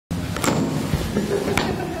So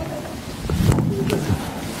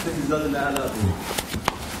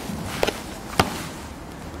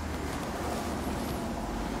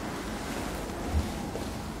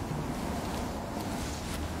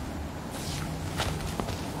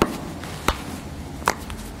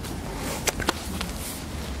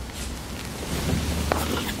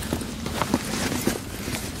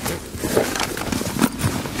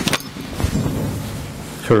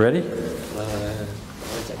ready?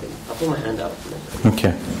 1 second. I'll put my hand out.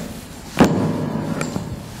 Okay.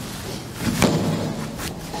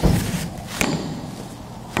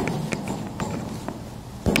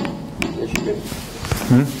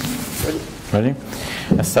 Ready?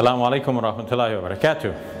 Assalamu alaikum wa rahmatullahi wa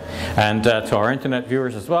barakatuh. And to our internet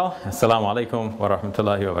viewers as well, Assalamu alaikum wa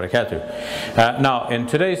rahmatullahi wa barakatuh. Now, in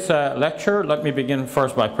today's lecture, let me begin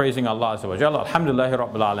first by praising Allah Azza wa Jalla. Alhamdulillahi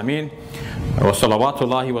Rabbil Alameen. Wa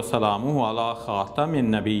salawatullahi wa salamuhu ala khatamin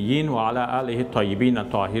nabiyyin wa ala alihi tayyibin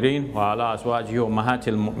at-tahirin wa ala azwajihi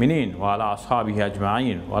ummahatil mu'minin wa ala ashabihi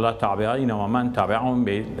ajma'in wa ala tabi'ina wa man tabi'ahum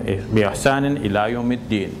bi ihsanin ila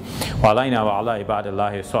yawmiddin wa alayna wa ala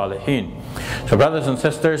ibadillahi salihin. So brothers and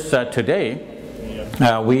sisters, today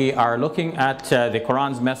we are looking at the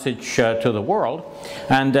Quran's message to the world,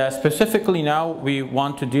 and specifically now we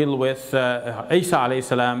want to deal with Isa alayhi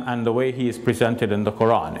salam and the way he is presented in the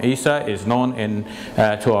Quran. Isa is known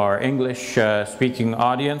to our English speaking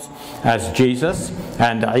audience as Jesus,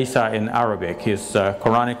 and Isa in Arabic. His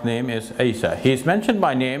Quranic name is Isa. He is mentioned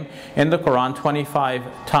by name in the Quran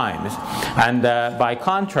 25 times, and by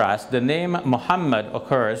contrast the name Muhammad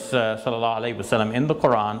occurs sallallahu alayhi wasallam in the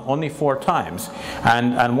Quran only 4 times.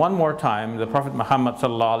 And one more time, the Prophet Muhammad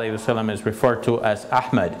ﷺ is referred to as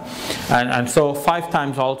Ahmad. And so 5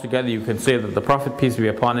 times altogether you can say that the Prophet, peace be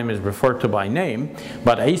upon him, is referred to by name,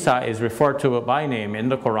 but Isa is referred to by name in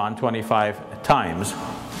the Quran 25 times.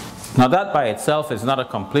 Now that by itself is not a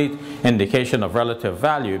complete indication of relative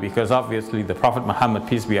value, because obviously the Prophet Muhammad,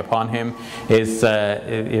 peace be upon him, is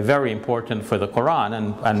very important for the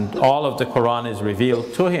Quran, and all of the Quran is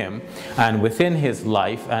revealed to him and within his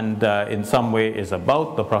life, and in some way is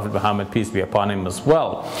about the Prophet Muhammad, peace be upon him, as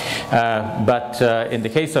well. But in the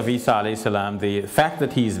case of Isa alayhi salam, the fact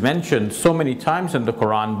that he is mentioned so many times in the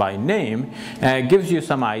Quran by name gives you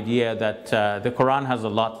some idea that the Quran has a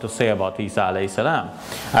lot to say about Isa alayhi salam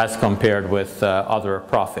as compared with other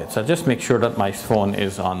prophets. I'll just make sure that my phone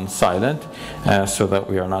is on silent so that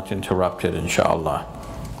we are not interrupted, inshallah.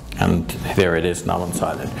 And there it is now on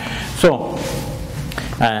silent. So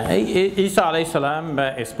Isa alayhi salam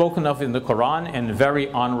is spoken of in the Quran in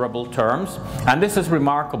very honorable terms, and this is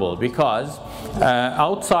remarkable because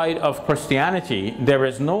outside of Christianity there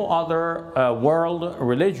is no other world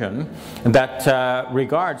religion that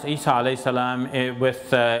regards Isa alayhi salam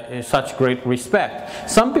with such great respect.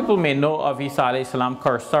 Some people may know of Isa alayhi salam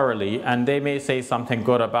cursorily, and they may say something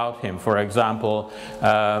good about him. For example,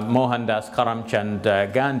 Mohandas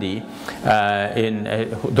Karamchand Gandhi,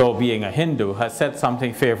 though being a Hindu, has said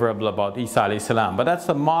something favorable about Isa alayhi salam, but that's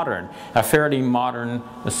a fairly modern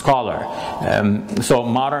scholar. So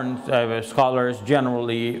modern scholars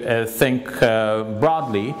generally think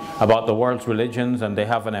broadly about the world's religions, and they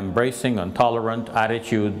have an embracing and tolerant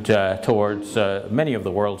attitude towards many of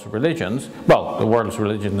the world's religions, well, the world's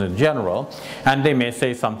religions in general, and they may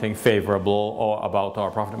say something favorable about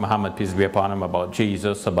our Prophet Muhammad, peace be upon him, about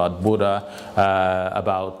Jesus, about Buddha,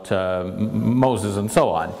 about Moses, and so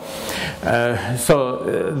on. So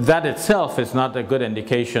that itself is not a good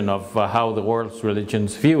indication of how the world's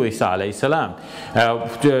religions view Isa alayhi salam.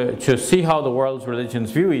 To see how the world's religions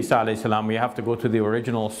view Isa alayhi salam, we have to go to the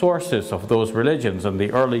original sources of those religions and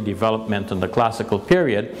the early development in the classical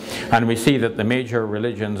period, and we see that the major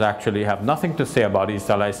religions actually have nothing to say about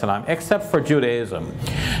Isa alayhi salam except for Judaism.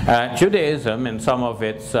 Judaism, in some of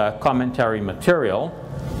its commentary material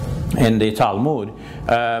in the Talmud,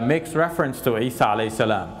 makes reference to Isa alayhi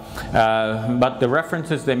salam. But the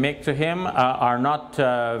references they make to him are not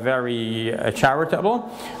very charitable.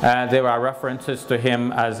 There are references to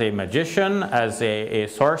him as a magician, as a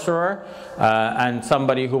sorcerer, and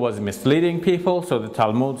somebody who was misleading people. So the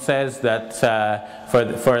Talmud says that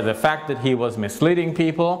for the fact that he was misleading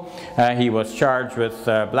people, he was charged with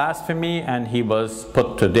blasphemy and he was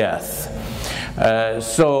put to death. That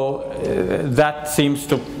seems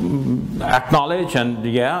to acknowledge, and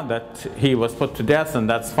yeah, that he was put to death, and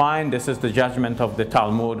that's fine. This is the judgment of the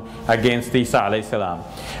Talmud against Isa alayhi salam.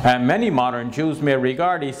 Many modern Jews may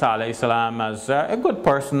regard Isa alayhi salam as a good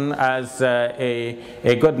person, as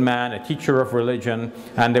a good man, a teacher of religion,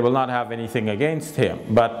 and they will not have anything against him.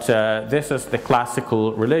 But this is the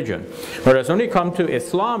classical religion. Whereas when we come to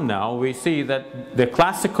Islam now, we see that the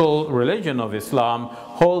classical religion of Islam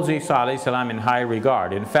holds Isa alayhi salam in high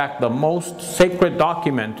regard. In fact, the most sacred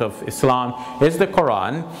document of Islam is the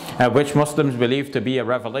Quran, which Muslims believe to be a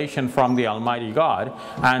revelation from the Almighty God,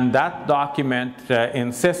 and that document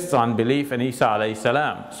insists on belief in Isa alayhi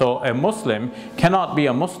salam. So a Muslim cannot be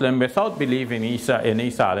a Muslim without believing in Isa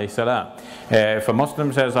alayhi salam. If a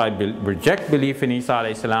Muslim says, I reject belief in Isa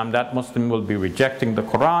alayhi salam, that Muslim will be rejecting the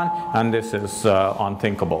Quran, and this is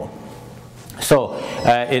unthinkable. So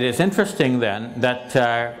it is interesting then that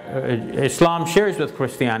Islam shares with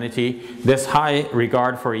Christianity this high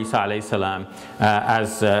regard for Isa alayhi salam,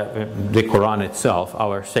 as the Quran itself,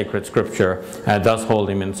 our sacred scripture, does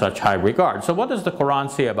hold him in such high regard. So what does the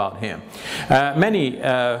Quran say about him? Many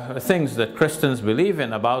things that Christians believe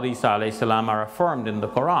in about Isa alayhi salam are affirmed in the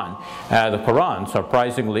Quran. The Quran,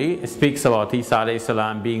 surprisingly, speaks about Isa alayhi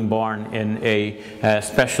salam being born in a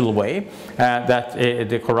special way. That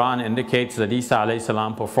the Quran indicates that Isa alayhi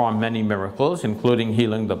salam performed many miracles, including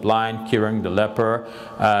healing the blind, curing the leper,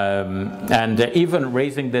 and even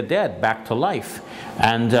raising the dead back to life.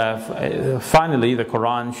 And finally, the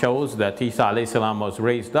Quran shows that Isa alayhi salam was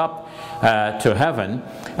raised up to heaven,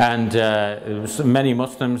 and many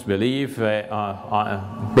Muslims believe,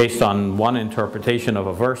 based on one interpretation of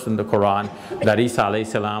a verse in the Quran, that Isa alayhi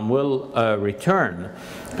salam will return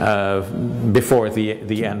before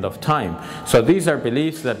the end of time. So these are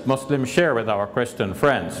beliefs that Muslims share with our Christian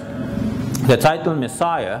friends. The title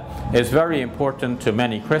Messiah is very important to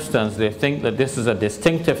many Christians. They think that this is a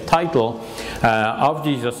distinctive title of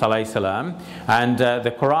Jesus alayhi salam, and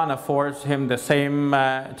the Quran affords him the same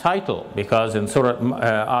title, because in Surah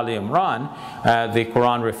Ali Imran, the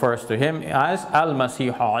Quran refers to him as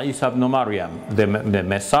Al-Masih Isa ibn Maryam, the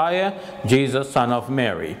Messiah, Jesus, son of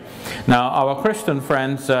Mary. Now, our Christian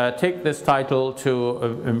friends take this title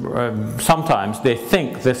to, sometimes they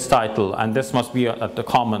think this title, and this must be at the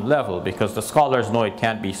common level, because the scholars know it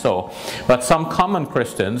can't be so, but some common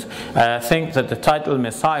Christians think that the title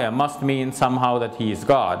Messiah must mean somehow that he is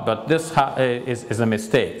God, but this is a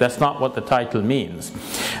mistake. That's not what the title means.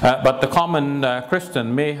 But the common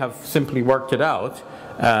Christian may have simply worked it out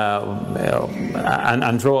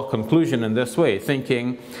and draw a conclusion in this way,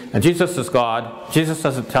 thinking Jesus is God, Jesus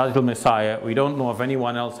has the title Messiah, we don't know of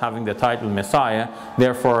anyone else having the title Messiah,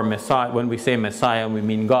 therefore Messiah, when we say Messiah, we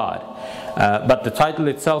mean God. But the title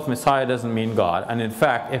itself, Messiah, doesn't mean God, and in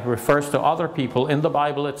fact it refers to other people in the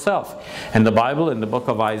Bible itself. In the Bible, in the book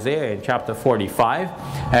of Isaiah, in chapter 45,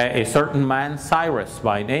 a certain man, Cyrus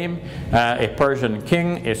by name, a Persian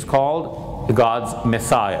king, is called God's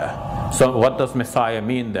Messiah. So what does Messiah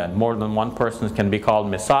mean then? More than one person can be called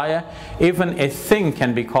Messiah. Even a thing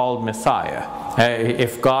can be called Messiah.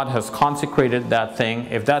 If God has consecrated that thing,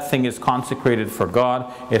 if that thing is consecrated for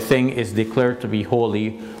God, a thing is declared to be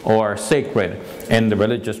holy or sacred in the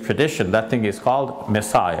religious tradition. That thing is called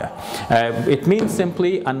Messiah. It means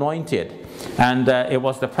simply anointed. And it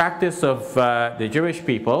was the practice of the Jewish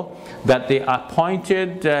people that they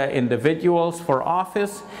appointed individuals for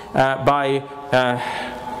office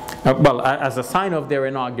as a sign of their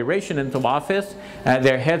inauguration into office,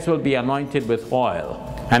 their heads will be anointed with oil,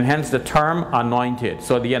 and hence the term anointed.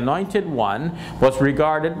 So the anointed one was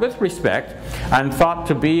regarded with respect and thought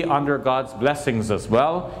to be under God's blessings as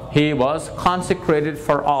well. He was consecrated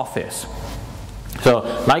for office. So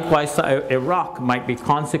likewise, a rock might be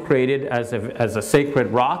consecrated as a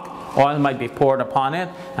sacred rock. Oil might be poured upon it,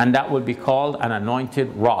 and that would be called an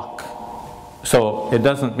anointed rock. So it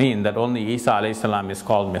doesn't mean that only Isa alayhi salam is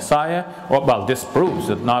called Messiah. Well, this proves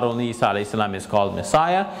that not only Isa alayhi salam is called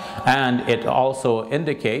Messiah, and it also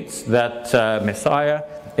indicates that Messiah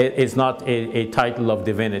is not a title of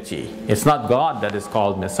divinity. It's not God that is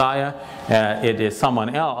called Messiah. It is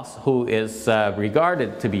someone else who is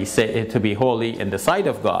regarded to be holy in the sight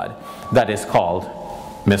of God that is called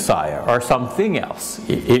Messiah, or something else,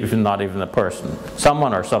 even not even a person,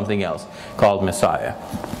 someone or something else called Messiah.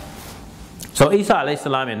 So Isa alayhi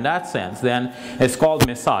salam in that sense then is called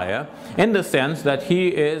Messiah in the sense that he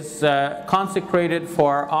is consecrated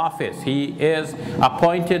for office. He is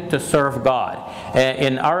appointed to serve God.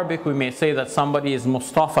 In Arabic we may say that somebody is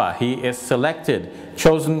Mustafa. He is selected,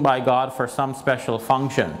 chosen by God for some special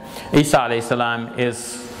function. Isa alayhi salam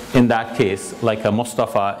is in that case, like a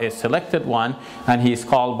Mustafa, a selected one, and he's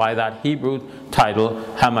called by that Hebrew title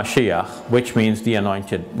Hamashiach, which means the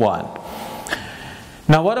anointed one.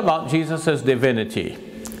 Now what about Jesus' divinity?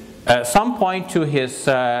 Some point to his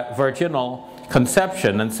virginal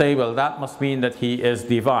conception and say, well, that must mean that he is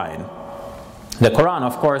divine. The Quran,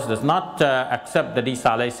 of course, does not accept that Isa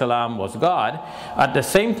alayhi salam was God. At the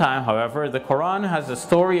same time, however, the Quran has a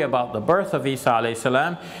story about the birth of Isa alayhi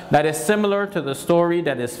salam that is similar to the story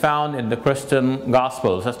that is found in the Christian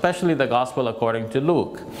Gospels, especially the Gospel according to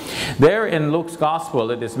Luke. There in Luke's Gospel,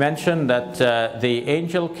 it is mentioned that the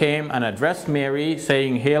angel came and addressed Mary,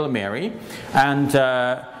 saying, "Hail Mary," and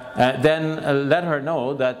then let her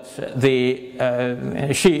know that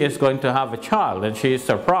she is going to have a child, and she is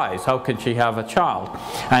surprised. How can she have a child?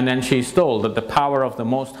 And then she's told that the power of the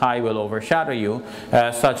Most High will overshadow you,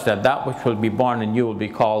 such that that which will be born in you will be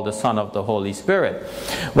called the Son of the Holy Spirit.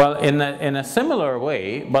 Well, in a similar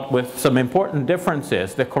way, but with some important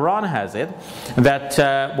differences, the Quran has it that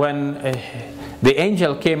when the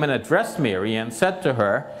angel came and addressed Mary and said to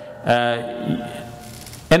her,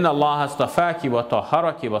 Inna Allah astafaki wa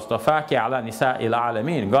taharaki wa astafaki ala nisa'il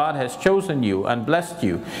alamin. God has chosen you and blessed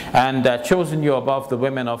you and chosen you above the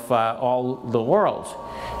women of all the world.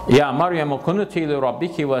 Ya Maryam kunuti li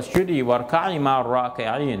rabbiki wasjudi warka'i ma'ar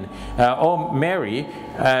raki'in. Oh Mary,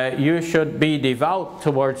 you should be devout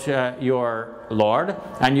towards your Lord,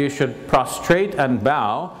 and you should prostrate and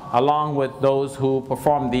bow along with those who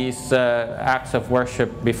perform these acts of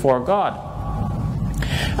worship before God.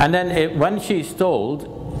 And then when she's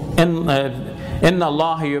told, Inna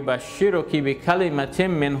Allah yubashiruki bi kalimatin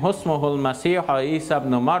min husmuhu al-Masih Isa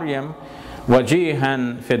ibn Maryam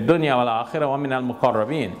wajihan fi dunya wal akhirah wa min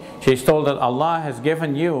al-muqarrabin. She's told that Allah has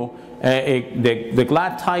given you the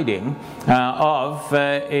glad tiding of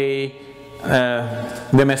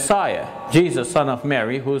the Messiah, Jesus, son of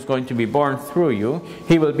Mary, who is going to be born through you.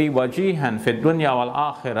 He will be wajihan fi dunya wal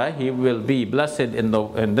akhirah. He will be blessed in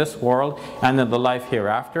this world and in the life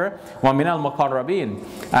hereafter. Wa min al muqarrabin,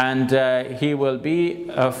 and he will be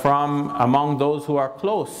from among those who are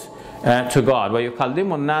close to God. وَيُكَلِّمُ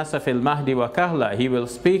النَّاسَ فِي الْمَهْدِ وَكَهْلًا. He will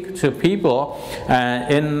speak to people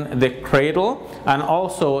in the cradle and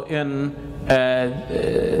also in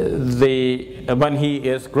when he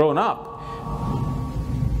is grown up.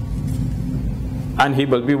 And he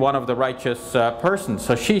will be one of the righteous persons.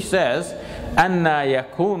 So she says, أَنَّا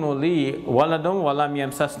يَكُونُ لِي وَلَدٌ وَلَمْ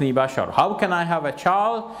يَمْسَسْنِي بَشَرٌ. How can I have a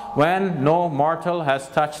child when no mortal has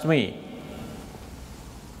touched me?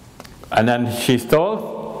 And then she's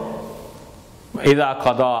told, إِذَا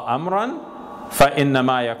قَضَى أَمْرًا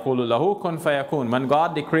فَإِنَّمَا يَقُولُ لَهُ كُنْ فَيَكُونُ. When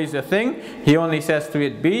God decrees a thing, He only says to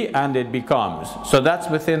it be, and it becomes. So that's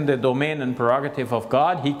within the domain and prerogative of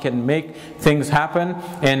God. He can make things happen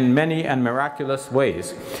in many and miraculous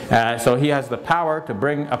ways. So He has the power to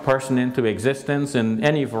bring a person into existence in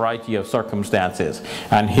any variety of circumstances.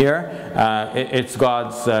 And here, it's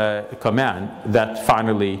God's command that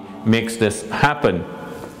finally makes this happen.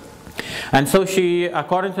 And so she,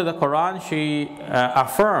 according to the Quran, she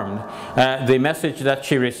affirmed the message that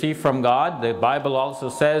she received from God. The Bible also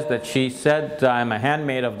says that she said, I am a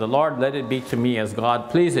handmaid of the Lord, let it be to me as God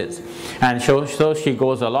pleases. And so she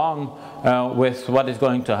goes along with what is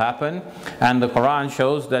going to happen. And the Quran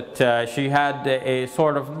shows that she had a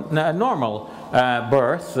sort of normal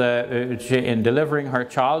birth in delivering her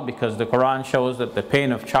child, because the Quran shows that the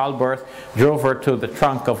pain of childbirth drove her to the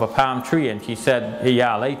trunk of a palm tree, and she said,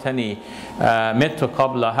 Ya laytani mittu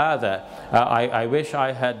qabla hadha. I wish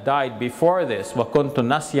I had died before this. Wa kuntu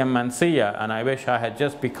nasyan mansiya. And I wish I had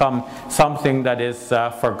just become something that is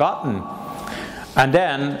forgotten. And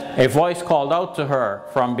then a voice called out to her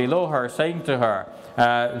from below her, saying to her,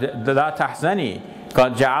 La tahzani,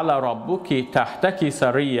 قَدْ جَعَلَ رَبُّكِ تَحْتَكِ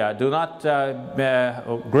سَرِيًّا. Do not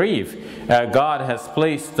grieve. God has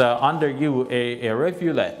placed under you a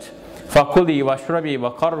rivulet. فَكُلِي وَاشْرَبِي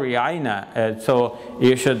وَقَرِّي عَيْنًا. So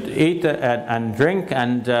you should eat and drink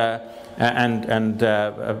and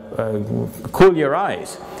cool your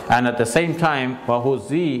eyes. And at the same time,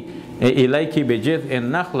 وَهُزِّي إِلَيْكِ بِجِذْءِ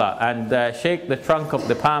النَّخْلَةِ. And shake the trunk of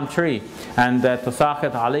the palm tree. And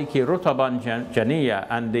تُسَاقِطْ عَلَيْكِ رُطَبًا جَنِيًّا.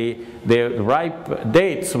 And the ripe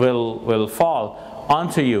dates will fall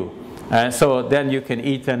onto you. So then you can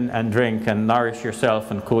eat and drink and nourish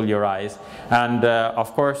yourself and cool your eyes. And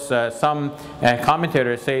of course, some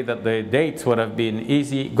commentators say that the dates would have been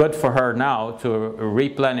good for her now to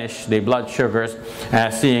replenish the blood sugars,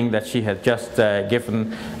 seeing that she had just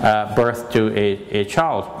given birth to a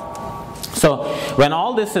child. So when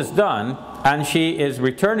all this is done, and she is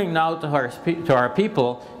returning now to her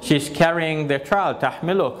people. She's carrying their child.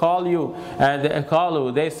 تحمله,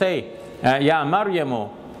 قالوا, they say, يا مريم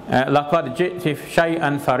لقد جئت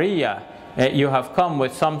شيئا فريا. You have come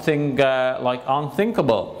with something like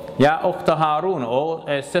unthinkable. يا أخت هارون,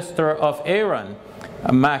 O sister of Aaron.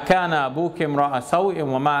 ما كان أبوك امرأ سوء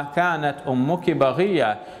وما كانت أمك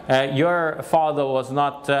بغية. Your father was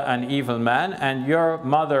not an evil man, and your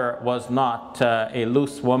mother was not a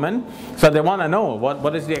loose woman. So they want to know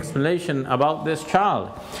what is the explanation about this child.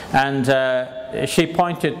 And she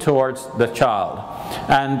pointed towards the child,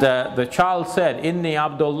 and the child said, Inni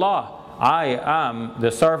Abdullah, I am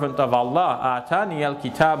the servant of Allah. Atani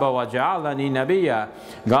al-kitaba wa ja'alani nabiyya.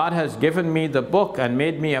 God has given me the book and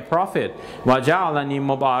made me a prophet. Wa ja'alani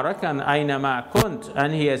mubarakan aynama kunt.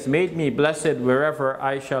 And He has made me blessed wherever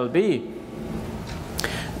I shall be.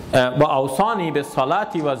 وَأَوْصَانِي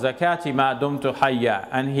بِالصَّلَاةِ وَالزَّكَاةِ مَا دُمْتُ حَيًّا.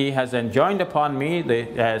 And He has enjoined upon me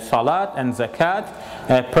the salat and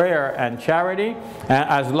zakat, prayer and charity,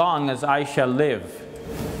 as long as I shall live.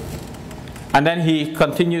 And then He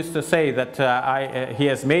continues to say that He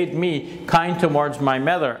has made me kind towards my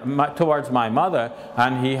mother,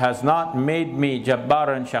 and He has not made me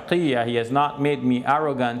jabbaran shaqiyya. He has not made me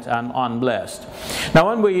arrogant and unblessed. Now,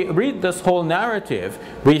 when we read this whole narrative,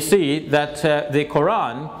 we see that the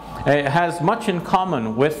Quran has much in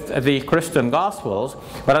common with the Christian Gospels,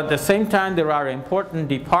 but at the same time there are important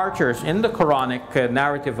departures in the Quranic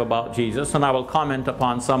narrative about Jesus, and I will comment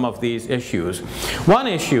upon some of these issues. One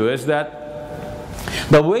issue is that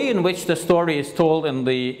the way in which the story is told in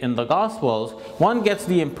the Gospels, one gets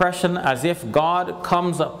the impression as if God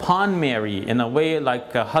comes upon Mary in a way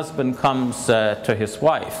like a husband comes to his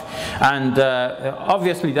wife. And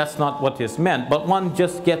obviously that's not what is meant, but one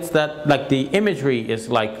just gets that, like the imagery is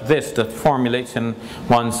like this, that formulates in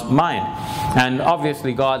one's mind. And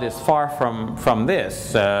obviously God is far from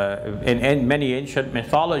this. In many ancient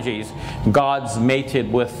mythologies, gods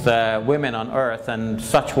mated with women on earth, and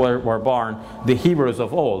such were born the heroes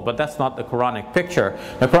of old, but that's not the Quranic picture.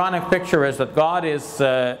 The Quranic picture is that God is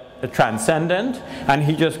transcendent, and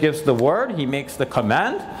He just gives the word, He makes the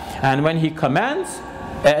command, and when He commands,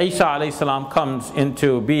 Isa alayhi salam comes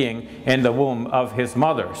into being in the womb of his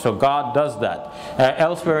mother. So God does that.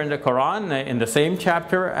 Elsewhere in the Quran, in the same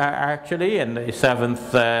chapter actually, in the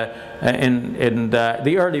 7th, in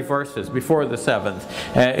the early verses before the 7th,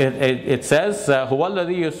 it says, هُوَ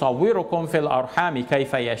الَّذِي يُصَوِّرُكُمْ فِي الْأَرْحَامِ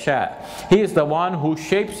كَيْفَ يَشَاءُ. He is the one who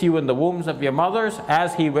shapes you in the wombs of your mothers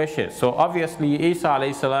as He wishes. So obviously Isa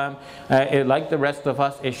alayhi salam, like the rest of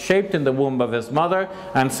us, is shaped in the womb of his mother,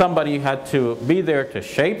 and somebody had to be there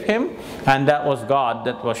to shape him, and that was God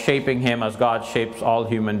that was shaping him as God shapes all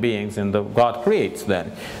human beings, and God creates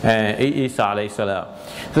then Isa alayhi salam.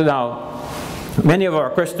 So now, many of our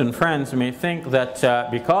Christian friends may think that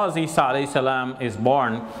because Isa alayhi salam is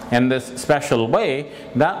born in this special way,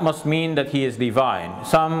 that must mean that he is divine.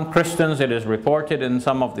 Some Christians, it is reported in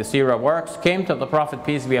some of the Sirah works, came to the Prophet,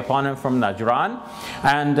 peace be upon him, from Najran,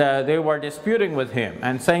 and they were disputing with him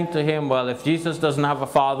and saying to him, well, if Jesus doesn't have a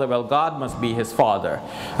father, well, God must be his father.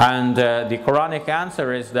 And the Quranic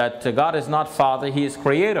answer is that God is not father, He is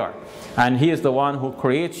creator. And He is the one who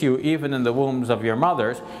creates you even in the wombs of your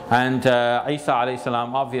mothers. And Isa alayhi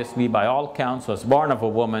salam, obviously by all counts, was born of a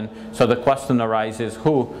woman. So the question arises,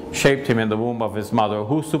 who shaped him in the womb of his mother?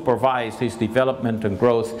 Who supervised his development and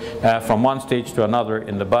growth from one stage to another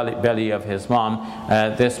in the belly of his mom?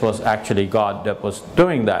 This was actually God that was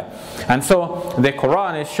doing that. And so the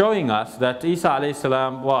Quran is showing us that Isa alayhi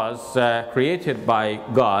salam was created by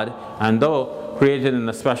God, and though created in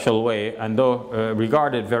a special way, and though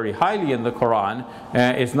regarded very highly in the Quran,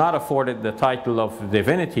 is not afforded the title of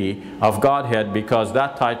divinity, of Godhead, because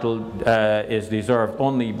that title is deserved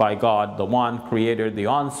only by God, the one creator, the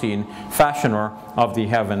unseen fashioner of the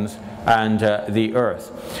heavens and the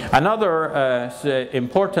earth. Another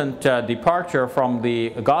important departure from the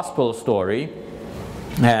gospel story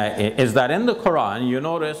is that in the Quran you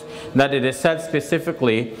notice that it is said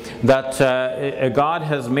specifically that God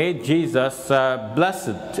has made Jesus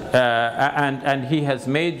blessed, and He has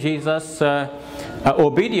made Jesus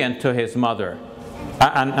obedient to His mother,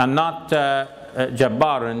 and not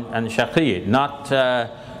Jabbar and Shaqi, not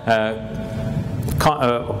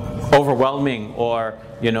overwhelming or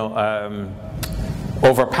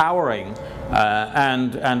overpowering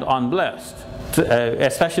and unblessed.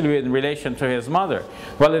 Especially in relation to his mother.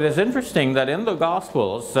 Well, it is interesting that in the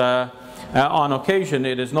Gospels, on occasion,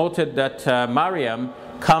 it is noted that Maryam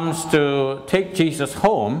comes to take Jesus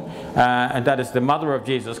home, and that is the mother of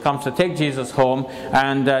Jesus, comes to take Jesus home,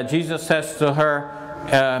 and Jesus says to her,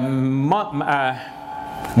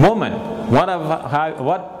 Woman, what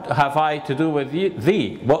have I to do with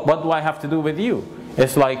thee? What do I have to do with you?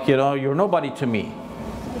 It's like, you know, you're nobody to me.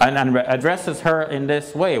 And addresses her in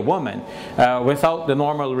this way, woman, without the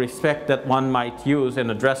normal respect that one might use in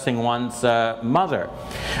addressing one's mother.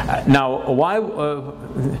 Now, why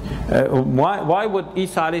would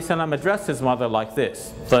Isa alayhi salam address his mother like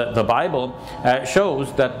this? The Bible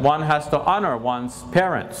shows that one has to honor one's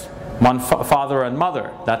parents, one's father and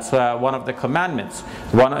mother. That's one of the commandments.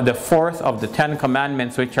 The fourth of the 10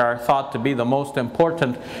 commandments, which are thought to be the most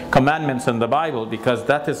important commandments in the Bible, because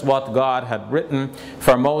that is what God had written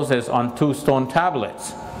for Moses on 2 stone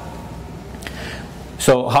tablets.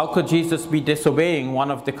 So how could Jesus be disobeying one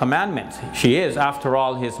of the commandments? She is, after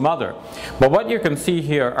all, his mother. But what you can see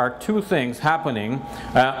here are two things happening.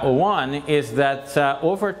 One is that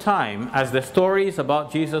over time, as the stories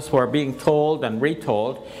about Jesus were being told and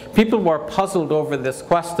retold, people were puzzled over this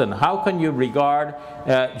question. How can you regard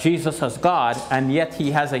Jesus as God and yet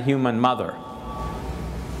he has a human mother?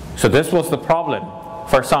 So this was the problem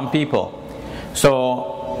for some people.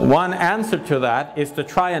 So one answer to that is to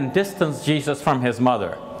try and distance Jesus from his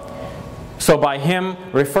mother. So by him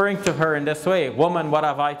referring to her in this way, woman, what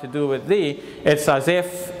have I to do with thee? It's as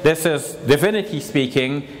if this is divinity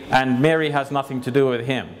speaking and Mary has nothing to do with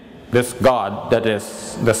him. This God that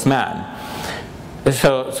is this man.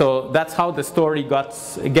 So that's how the story got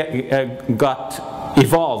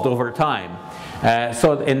evolved over time.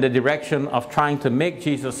 So in the direction of trying to make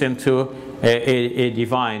Jesus into a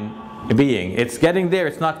divine being. It's getting there,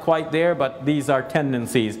 it's not quite there, but these are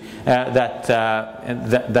tendencies that are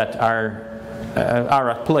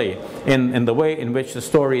at play in the way in which the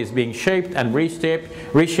story is being shaped and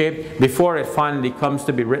reshaped before it finally comes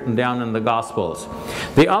to be written down in the Gospels.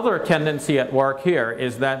 The other tendency at work here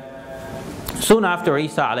is that soon after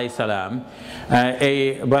Isa alayhi salam,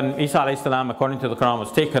 when Isa alayhi salam, according to the Quran,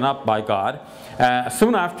 was taken up by God,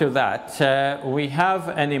 soon after that, we have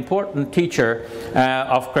an important teacher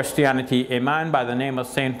of Christianity, a man by the name of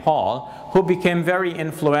St. Paul, who became very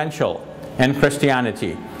influential in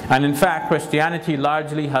Christianity. And in fact, Christianity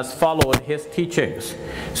largely has followed his teachings.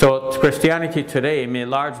 So Christianity today may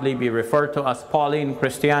largely be referred to as Pauline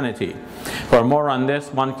Christianity. For more on this,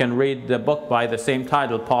 one can read the book by the same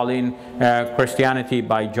title, Pauline Christianity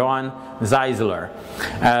by John Zeisler.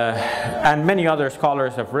 And many other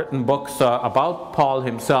scholars have written books about Paul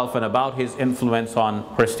himself and about his influence on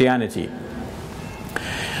Christianity.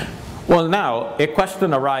 Well, now a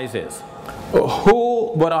question arises.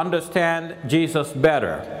 Who would understand Jesus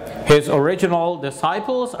better? His original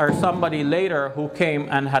disciples or somebody later who came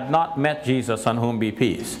and had not met Jesus, on whom be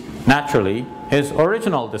peace? Naturally, his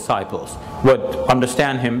original disciples would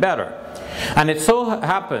understand him better. And it so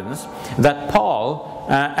happens that Paul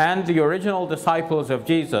and the original disciples of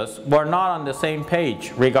Jesus were not on the same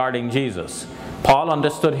page regarding Jesus. Paul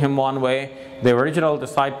understood him one way. The original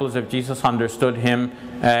disciples of Jesus understood him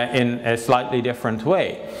in a slightly different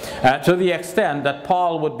way. To the extent that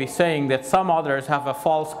Paul would be saying that some others have a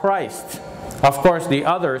false Christ. Of course, the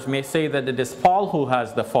others may say that it is Paul who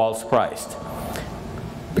has the false Christ,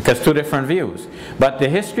 because two different views. But the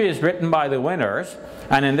history is written by the winners,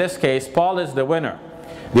 and in this case, Paul is the winner.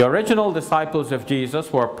 The original disciples of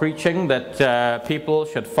Jesus were preaching that people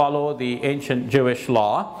should follow the ancient Jewish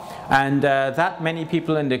law, and that many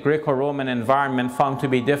people in the Greco-Roman environment found to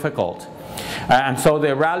be difficult. And so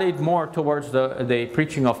they rallied more towards the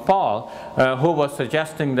preaching of Paul, who was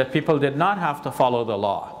suggesting that people did not have to follow the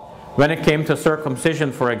law. When it came to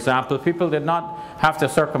circumcision, for example, people did not have to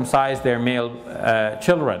circumcise their male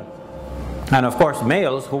children. And of course,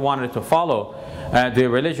 males who wanted to follow the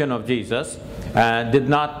religion of Jesus did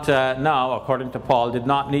not now, according to Paul, did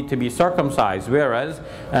not need to be circumcised, whereas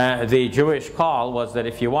the Jewish call was that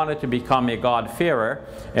if you wanted to become a God-fearer,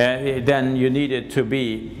 then you needed to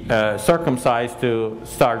be circumcised to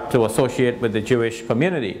start to associate with the Jewish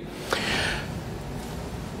community.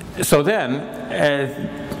 So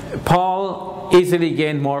then, Paul easily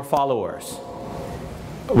gained more followers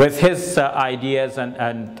with his ideas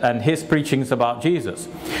and his preachings about Jesus.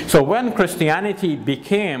 So when Christianity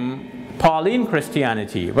became Pauline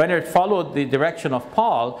Christianity, when it followed the direction of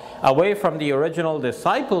Paul away from the original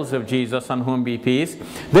disciples of Jesus, on whom be peace,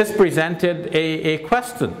 this presented a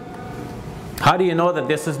question. How do you know that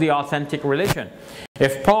this is the authentic religion?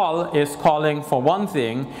 If Paul is calling for one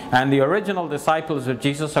thing and the original disciples of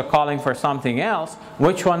Jesus are calling for something else,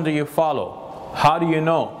 which one do you follow? How do you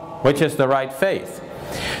know which is the right faith?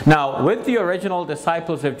 Now, with the original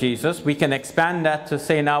disciples of Jesus, we can expand that to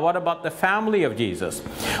say, now what about the family of Jesus?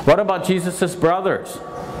 What about Jesus' brothers?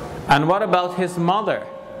 And what about his mother?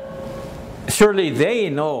 Surely they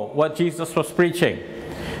know what Jesus was preaching.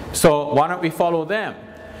 So why don't we follow them?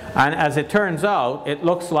 And as it turns out, it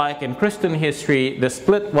looks like in Christian history, the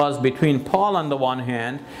split was between Paul on the one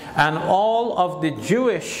hand and all of the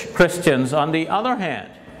Jewish Christians on the other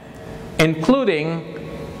hand, including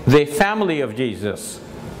the family of Jesus,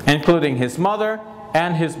 including his mother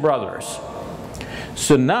and his brothers.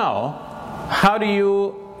 So now, how do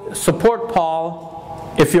you support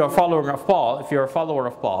Paul if you're a follower of Paul? If you're a follower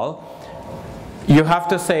of Paul, you have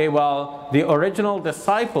to say, well, the original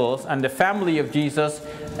disciples and the family of Jesus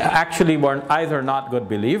actually were either not good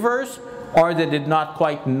believers or they did not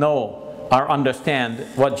quite know or understand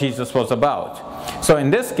what Jesus was about. So in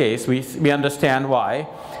this case, we understand why.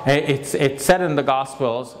 It's said in the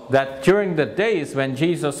Gospels that during the days when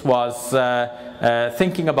Jesus was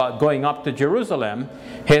thinking about going up to Jerusalem,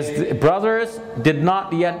 his brothers did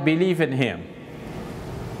not yet believe in him.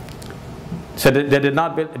 So they did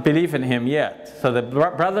not believe in him yet. So the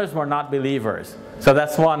brothers were not believers. So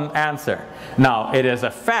that's one answer. Now, it is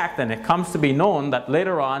a fact, and it comes to be known that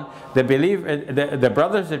later on, the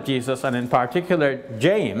brothers of Jesus, and in particular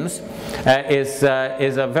James, is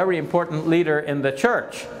a very important leader in the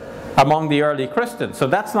church among the early Christians. So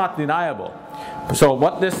that's not deniable. So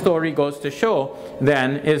what this story goes to show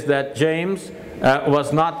then is that James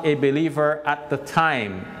was not a believer at the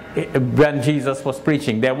time when Jesus was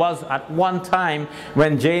preaching. There was at one time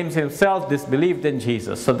when James himself disbelieved in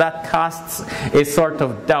Jesus. So that casts a sort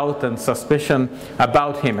of doubt and suspicion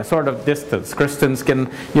about him, a sort of distance. Christians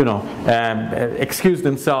can, excuse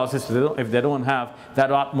themselves if they don't have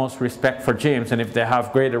that utmost respect for James, and if they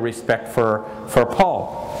have greater respect for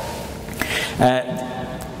Paul.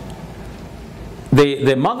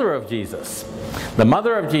 The mother of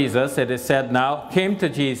Jesus, it is said now, came to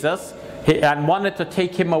Jesus and wanted to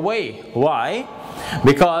take him away. Why?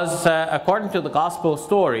 Because according to the gospel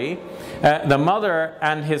story, the mother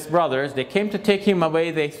and his brothers, they came to take him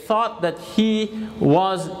away. They thought that he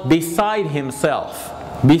was beside himself.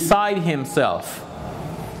 Beside himself.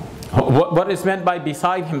 What is meant by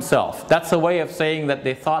beside himself? That's a way of saying that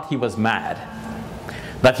they thought he was mad,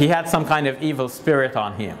 that he had some kind of evil spirit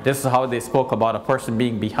on him. This is how they spoke about a person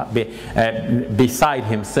being beside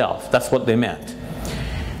himself. That's what they meant.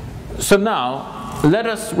 So now, let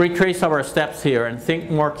us retrace our steps here and think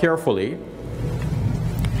more carefully.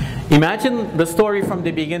 Imagine the story from the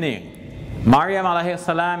beginning. Maryam alayhi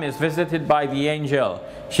salam is visited by the angel.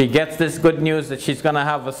 She gets this good news that she's going to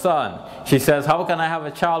have a son. She says, how can I have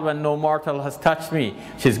a child when no mortal has touched me?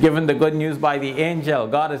 She's given the good news by the angel.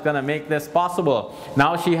 God is going to make this possible.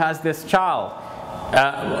 Now she has this child.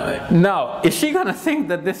 Now, is she going to think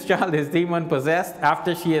that this child is demon-possessed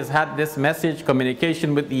after she has had this message,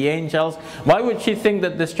 communication with the angels? Why would she think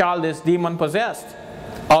that this child is demon-possessed?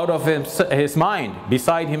 Out of his mind,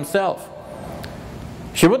 beside himself.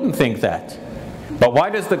 She wouldn't think that. But why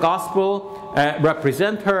does the gospel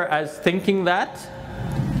represent her as thinking that?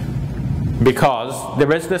 Because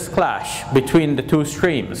there is this clash between the two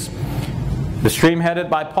streams. The stream headed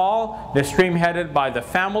by Paul, the stream headed by the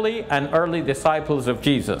family and early disciples of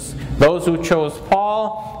Jesus. Those who chose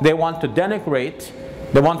Paul, they want to denigrate,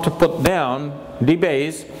 they want to put down,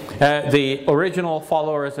 debase the original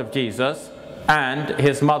followers of Jesus and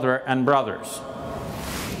his mother and brothers.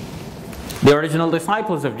 The original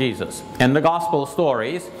disciples of Jesus in the gospel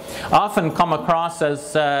stories often come across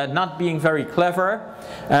as not being very clever.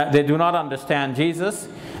 They do not understand Jesus.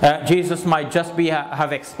 Jesus might just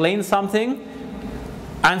have explained something,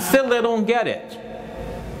 and still they don't get it.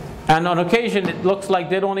 And on occasion it looks like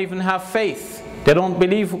they don't even have faith. They don't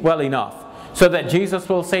believe well enough. So that Jesus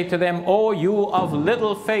will say to them, "Oh, you of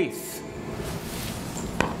little faith.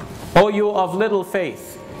 Oh, you of little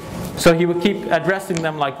faith." So he will keep addressing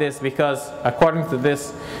them like this because according to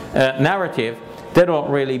this narrative, they don't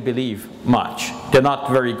really believe much. They're not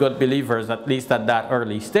very good believers, at least at that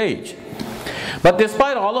early stage. But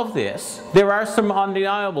despite all of this, there are some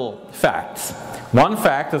undeniable facts. One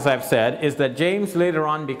fact, as I've said, is that James later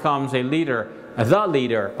on becomes the leader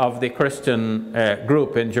of the Christian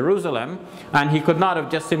group in Jerusalem, and he could not have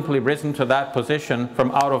just simply risen to that position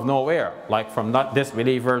from out of nowhere, like from not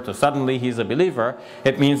disbeliever to suddenly he's a believer.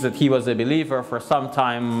 It means that he was a believer for some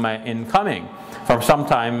time in coming, for some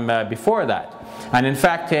time before that. And in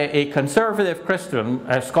fact, a conservative Christian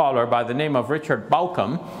scholar by the name of Richard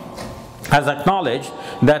Bauckham has acknowledged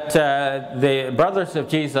that the brothers of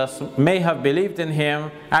Jesus may have believed in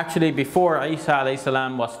him actually before Isa alayhi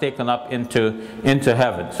salam was taken up into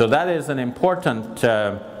heaven. So that is an important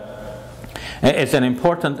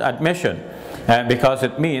admission. because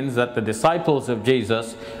it means that the disciples of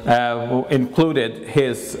Jesus included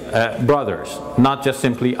his brothers, not just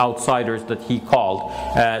simply outsiders that he called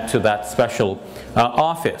to that special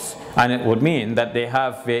office. And it would mean that they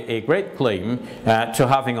have a great claim to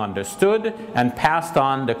having understood and passed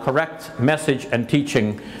on the correct message and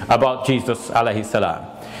teaching about Jesus alayhi salam.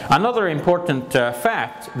 Another important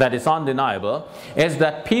fact that is undeniable is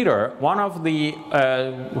that Peter, one of the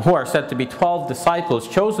who are said to be 12 disciples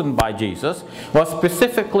chosen by Jesus, was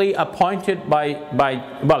specifically appointed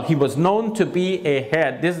well, he was known to be a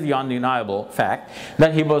head. This is the undeniable fact,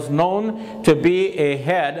 that he was known to be a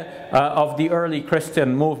head of the early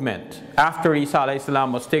Christian movement after Isa alayhi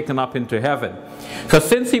salam was taken up into heaven. So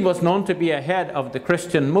since he was known to be a head of the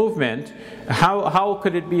Christian movement, how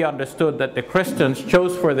could it be understood that the Christians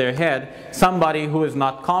chose for their head somebody who is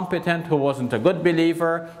not competent, who wasn't a good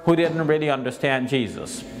believer, who didn't really understand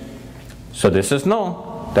Jesus? So this is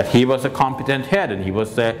known, that he was a competent head, and he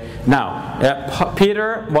was the... Now,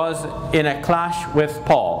 Peter was in a clash with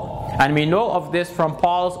Paul, and we know of this from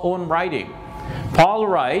Paul's own writing. Paul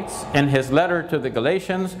writes in his letter to the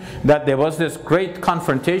Galatians that there was this great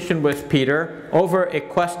confrontation with Peter over a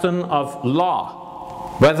question of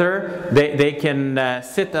law, whether they can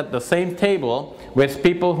sit at the same table with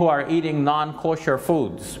people who are eating non-kosher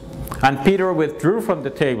foods. And Peter withdrew from the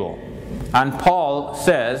table. And Paul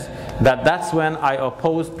says that that's when I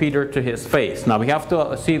opposed Peter to his face. Now we have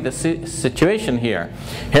to see the situation here.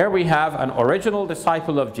 Here we have an original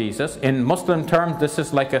disciple of Jesus. In Muslim terms, this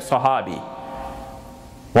is like a Sahabi,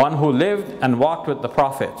 one who lived and walked with the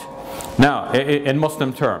Prophet. Now, in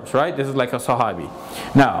Muslim terms, right? This is like a Sahabi.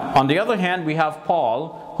 Now, on the other hand, we have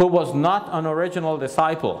Paul, who was not an original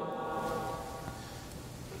disciple.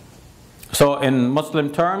 So in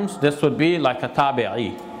Muslim terms, this would be like a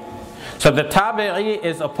Tabi'i. So the Tabi'i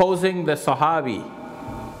is opposing the Sahabi.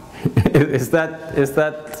 Is that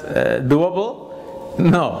doable?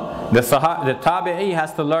 No. The Tabi'i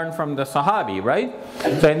has to learn from the Sahabi, right?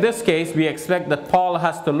 So in this case, we expect that Paul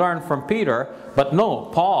has to learn from Peter, but no,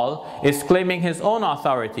 Paul is claiming his own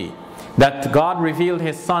authority, that God revealed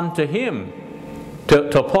his Son to him,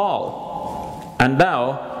 to Paul. And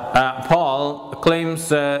now, Paul claims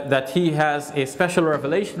that he has a special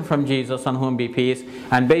revelation from Jesus, on whom be peace,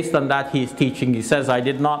 and based on that he's teaching. He says, I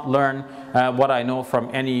did not learn what I know from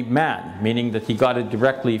any man, meaning that he got it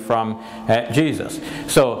directly from Jesus.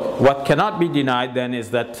 So what cannot be denied then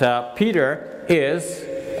is that Peter is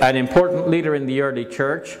an important leader in the early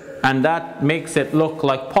church, and that makes it look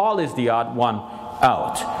like Paul is the odd one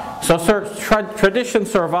out. So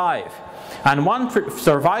traditions survive, and one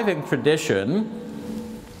surviving tradition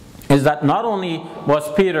is that not only was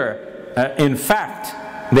Peter in fact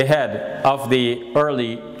the head of the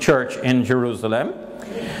early church in Jerusalem,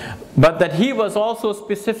 but that he was also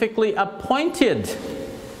specifically appointed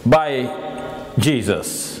by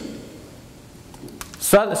Jesus.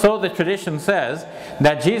 So the tradition says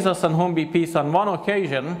that Jesus, on whom be peace, on one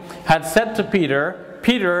occasion had said to Peter,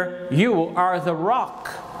 Peter, you are the rock.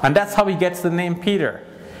 And that's how he gets the name Peter.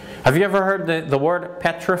 Have you ever heard the word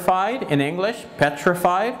petrified in English?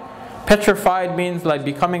 Petrified? Petrified means like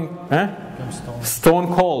becoming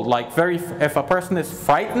stone cold. Like if a person is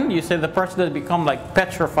frightened, you say the person has become like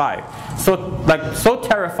petrified. So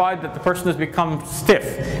terrified that the person has become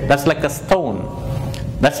stiff. That's like a stone.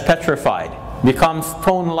 That's petrified. Becomes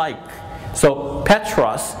stone-like. So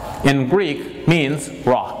Petros in Greek means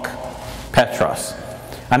rock. Petros.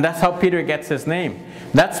 And that's how Peter gets his name.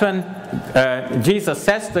 That's when Jesus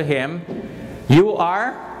says to him, you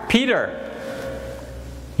are Peter.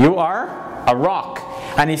 You are a rock.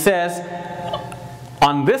 And he says,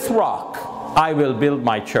 on this rock I will build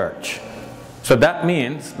my church. So that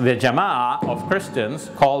means the Jama'ah of Christians,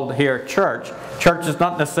 called here church. Church is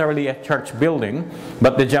not necessarily a church building,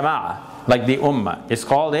 but the Jama'ah, like the Ummah, is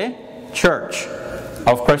called a church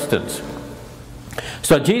of Christians.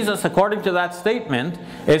 So Jesus, according to that statement,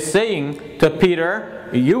 is saying to Peter,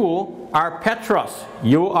 you are Petros,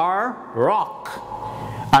 you are rock.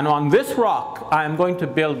 And on this rock I am going to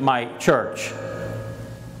build my church.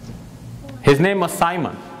 His name was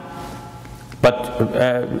Simon,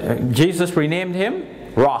 but Jesus renamed him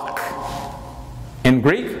Rock. In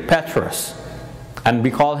Greek, Petros. And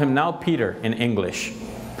we call him now Peter in English.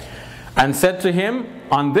 And said to him,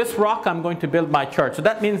 on this rock I'm going to build my church. So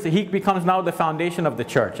that means that he becomes now the foundation of the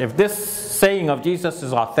church. If this saying of Jesus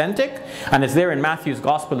is authentic, and it's there in Matthew's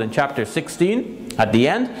Gospel in chapter 16 at the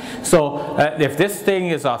end. So if this saying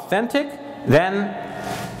is authentic, then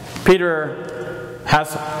Peter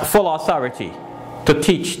has full authority to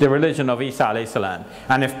teach the religion of Isa alayhi salam.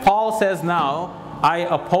 And if Paul says now, I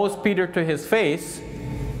oppose Peter to his face,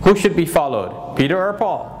 Who should be followed? Peter or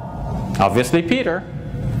Paul? Obviously Peter.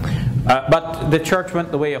 But the church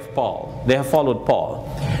went the way of Paul. They have followed Paul.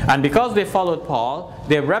 And because they followed Paul,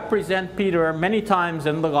 they represent Peter many times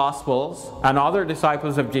in the Gospels and other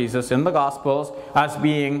disciples of Jesus in the Gospels as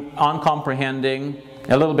being uncomprehending,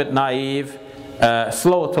 a little bit naive,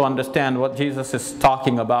 slow to understand what Jesus is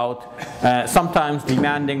talking about, sometimes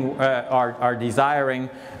demanding or desiring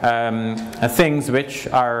things which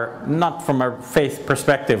are not from a faith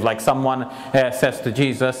perspective, like someone says to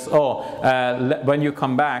Jesus, when you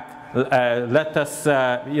come back, let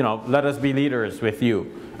us be leaders with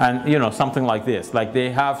you. And something like this, like they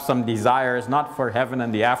have some desires not for heaven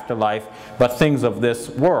and the afterlife, but things of this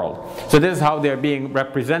world. So this is how they're being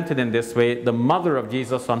represented in this way. The mother of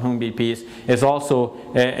Jesus, on whom be peace, is also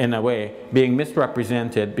in a way being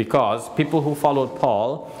misrepresented, because people who followed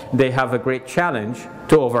Paul, they have a great challenge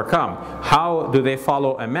to overcome. How do they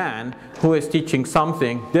follow a man who is teaching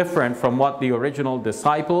something different from what the original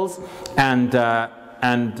disciples and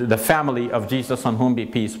the family of Jesus, on whom be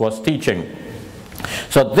peace, was teaching?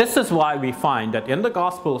 So this is why we find that in the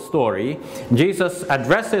gospel story, Jesus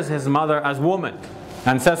addresses his mother as woman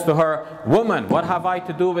and says to her, "Woman, what have I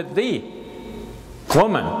to do with thee?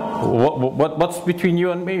 Woman, what's between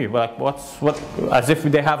you and me?" Like as if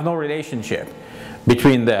they have no relationship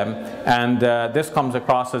between them. And this comes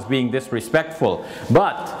across as being disrespectful.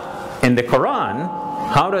 But in the Quran,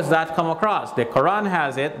 how does that come across? The Quran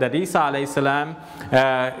has it that Isa alayhi salam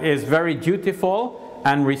is very dutiful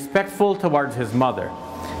and respectful towards his mother.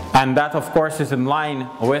 And that, of course, is in line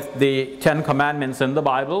with the 10 commandments in the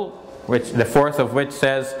Bible, which the fifth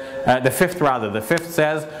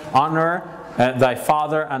says, "Honor thy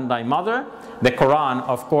father and thy mother." The Quran,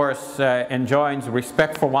 of course, enjoins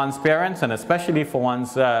respect for one's parents, and especially for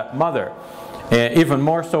one's mother, even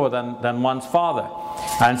more so than one's father.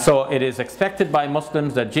 And so it is expected by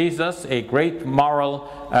Muslims that Jesus, a great moral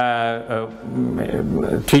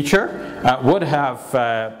teacher, would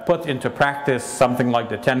have put into practice something like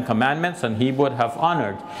the 10 Commandments, and he would have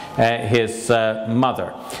honored his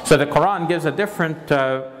mother. So the Quran gives a different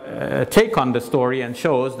take on the story and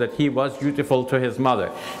shows that he was dutiful to his mother.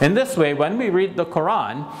 In this way, when we read the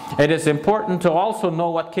Quran, it is important to also know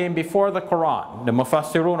what came before the Quran. The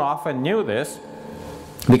Mufassirun often knew this,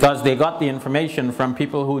 because they got the information from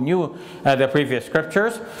people who knew the previous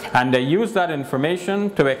scriptures, and they used that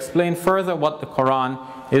information to explain further what the Quran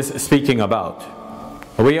is speaking about.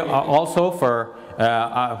 We also, for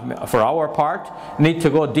our part, need to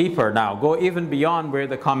go deeper now, go even beyond where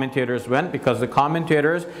the commentators went, because the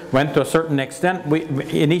commentators went to a certain extent.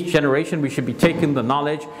 In each generation we should be taking the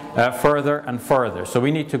knowledge further and further. So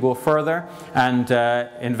we need to go further and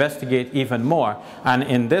investigate even more. And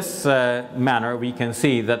in this manner we can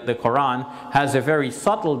see that the Quran has a very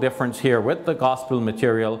subtle difference here with the gospel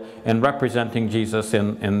material in representing Jesus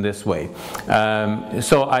in this way.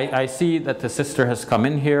 So I see that the sister has come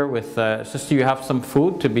in here with, sister, you have some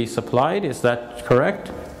food to be supplied, is that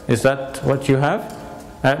correct? Is that what you have?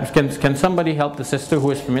 Can somebody help the sister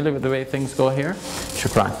who is familiar with the way things go here?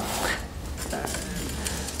 Shukran.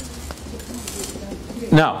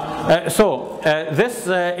 Now, this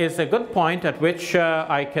is a good point at which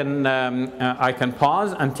I can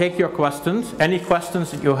pause and take your questions. Any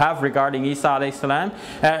questions that you have regarding Isa alayhi salam.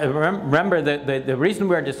 Remember that the reason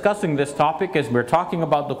we're discussing this topic is we're talking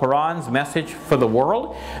about the Quran's message for the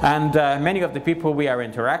world, and many of the people we are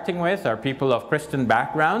interacting with are people of Christian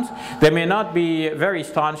backgrounds. They may not be very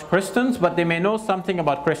staunch Christians, but they may know something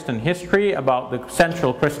about Christian history, about the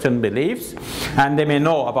central Christian beliefs, and they may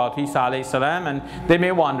know about Isa alayhi salam, and they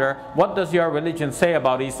may wonder, what does your religion say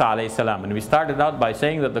about Isa alayhi salam? And we started out by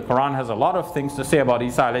saying that the Quran has a lot of things to say about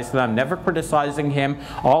Isa alayhi salam, never criticizing him,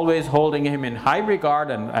 always holding him in high regard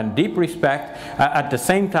and deep respect, at the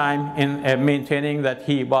same time in maintaining that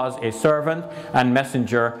he was a servant and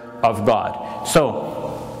messenger of God.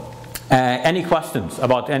 So, any questions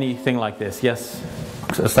about anything like this? Yes,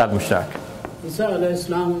 Ustad Mushtaq. Isa alayhi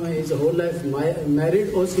salam is whole life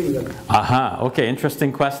married or single? Okay,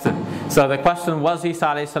 interesting question. So the question, was Isa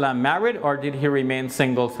alayhi salam married, or did he remain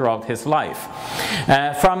single throughout his life?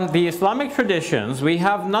 From the Islamic traditions, we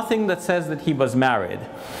have nothing that says that he was married.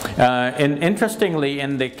 Interestingly,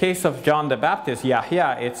 in the case of John the Baptist,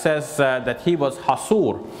 Yahya, it says that he was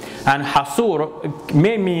hasur. And hasur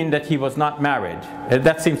may mean that he was not married.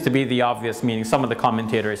 That seems to be the obvious meaning. Some of the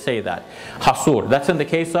commentators say that. Hasur. That's in the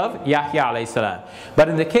case of Yahya alayhi salam. But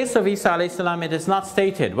in the case of Isa alayhi salam, it is not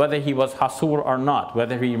stated whether he was hasur or not,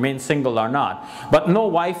 whether he remained single or not. But no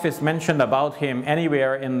wife is mentioned about him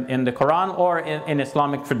anywhere in the Quran or in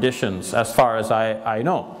Islamic traditions, as far as I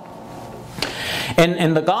know.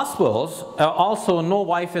 In the Gospels, also no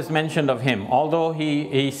wife is mentioned of him, although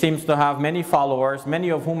he seems to have many followers, many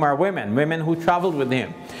of whom are women who traveled with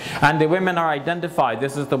him. And the women are identified.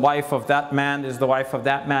 This is the wife of that man, this is the wife of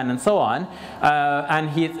that man, and so on.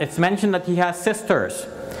 And it's mentioned that he has sisters.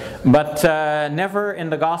 But never in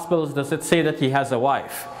the Gospels does it say that he has a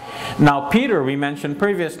wife. Now Peter, we mentioned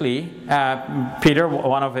previously, Peter,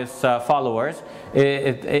 one of his followers,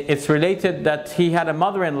 it's related that he had a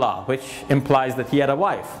mother-in-law, which implies that he had a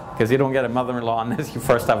wife, because you don't get a mother-in-law unless you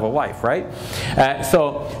first have a wife, right?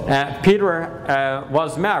 So Peter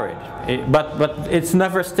was married, but it's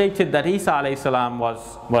never stated that Isa alayhi salam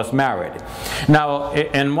was married. Now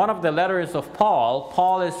in one of the letters of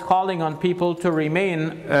Paul is calling on people to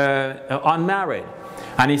remain unmarried.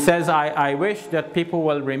 And he says, I wish that people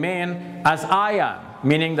will remain as I am,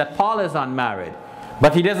 meaning that Paul is unmarried.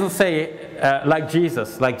 But he doesn't say like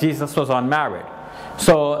Jesus was unmarried.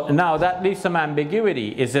 So now that leaves some ambiguity.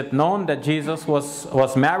 Is it known that Jesus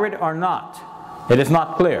was married or not? It is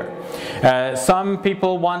not clear. Some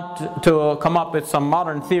people want to come up with some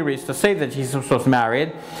modern theories to say that Jesus was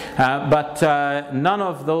married, but none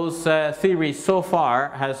of those theories so far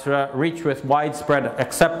has reached with widespread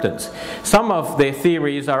acceptance. Some of the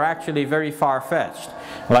theories are actually very far-fetched.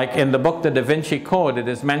 Like in the book The Da Vinci Code, it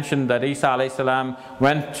is mentioned that Isa alayhi salam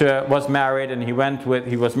was married, and he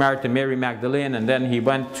was married to Mary Magdalene, and then he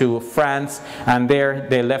went to France, and there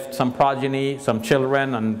they left some progeny, some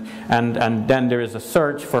children, and then there is a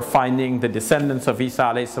search for finding the descendants of Isa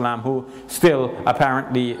alayhi salam who still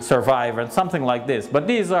apparently survive, and something like this. But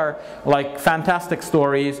these are like fantastic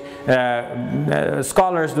stories.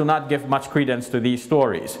 Scholars do not give much credence to these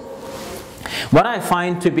stories. What I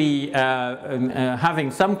find to be having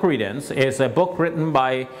some credence is a book written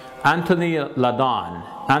by Anthony Ladon.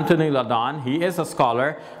 Anthony Ladon, he is a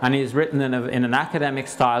scholar, and he's written in an academic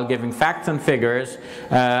style, giving facts and figures,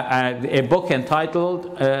 a book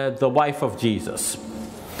entitled The Wife of Jesus.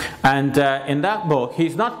 And in that book,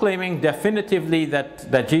 he's not claiming definitively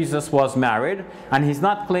that Jesus was married, and he's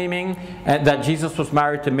not claiming that Jesus was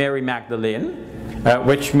married to Mary Magdalene,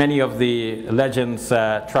 which many of the legends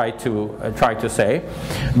try to say.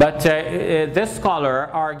 But this scholar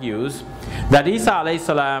argues that Isa alayhi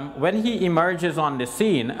salam, when he emerges on the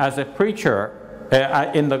scene as a preacher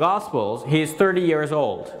in the Gospels, he is 30 years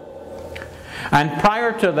old. And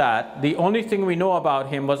prior to that, the only thing we know about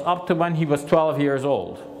him was up to when he was 12 years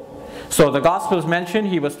old. So the Gospels mention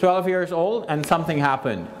he was 12 years old and something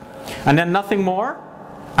happened. And then nothing more.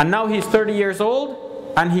 And now he's 30 years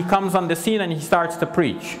old, and he comes on the scene and he starts to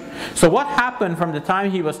preach. So what happened from the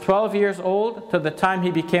time he was 12 years old to the time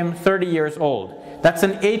he became 30 years old? That's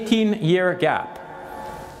an 18-year gap.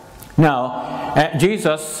 Now,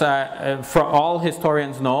 Jesus, for all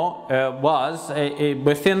historians know, was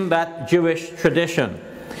within that Jewish tradition.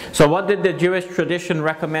 So what did the Jewish tradition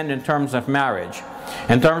recommend in terms of marriage?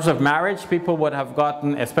 In terms of marriage, people would have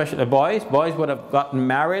gotten, especially boys would have gotten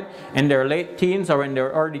married in their late teens or in their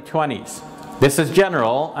early 20s. This is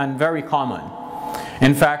general and very common.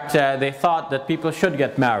 In fact, they thought that people should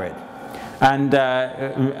get married. And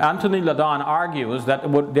Anthony Ladon argues that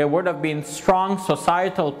there would have been strong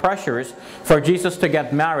societal pressures for Jesus to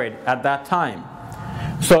get married at that time.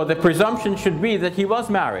 So the presumption should be that he was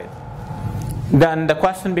married. Then the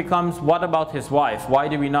question becomes, what about his wife? Why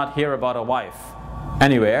do we not hear about a wife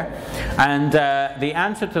anywhere? And the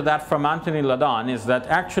answer to that from Anthony Ladon is that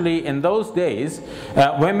actually in those days,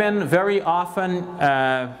 women very often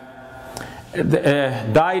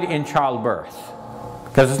died in childbirth.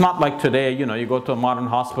 Because it's not like today, you know, you go to a modern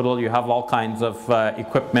hospital, you have all kinds of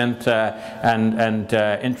equipment and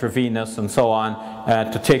intravenous and so on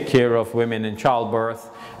to take care of women in childbirth.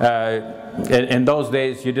 In those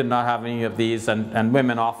days, you did not have any of these, and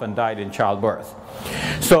women often died in childbirth.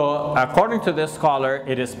 So, according to this scholar,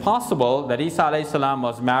 it is possible that Isa alayhi salam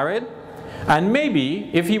was married, and maybe,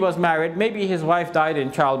 if he was married, maybe his wife died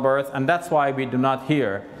in childbirth, and that's why we do not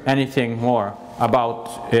hear anything more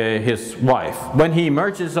about his wife. When he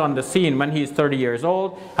emerges on the scene, when he is 30 years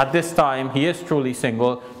old, at this time, he is truly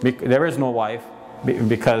single. There is no wife,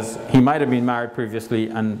 because he might have been married previously,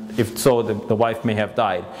 and if so, the wife may have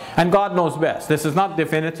died. And God knows best. This is not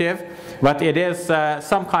definitive, but it is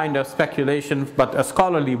some kind of speculation, but a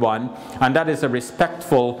scholarly one, and that is a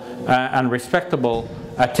respectful and respectable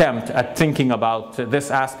attempt at thinking about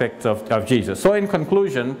this aspect of Jesus. So in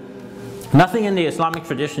conclusion, nothing in the Islamic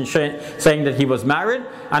tradition saying that he was married,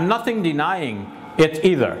 and nothing denying it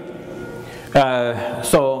either.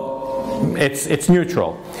 So it's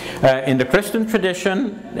neutral. In the Christian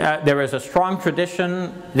tradition, there is a strong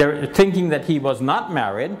tradition thinking that he was not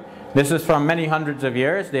married, This is from many hundreds of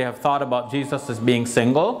years. They have thought about Jesus as being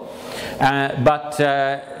single. But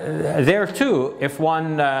there too, if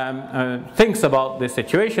one thinks about the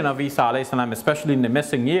situation of Isa alayhi salam, especially in the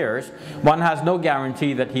missing years, one has no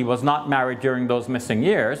guarantee that he was not married during those missing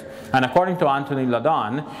years. And according to Anthony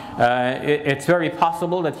Ladon, it's very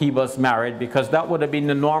possible that he was married, because that would have been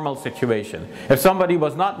the normal situation. If somebody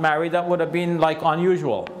was not married, that would have been like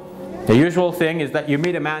unusual. The usual thing is that you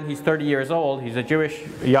meet a man, he's 30 years old, he's a Jewish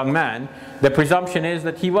young man, the presumption is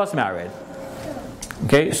that he was married.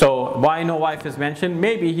 Okay, so why no wife is mentioned?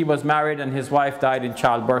 Maybe he was married and his wife died in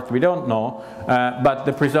childbirth, we don't know, but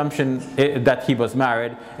the presumption that he was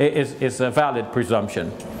married is a valid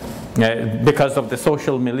presumption. Because of the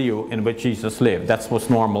social milieu in which Jesus lived. That's what's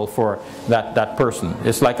normal for that person.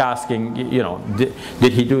 It's like asking, you know,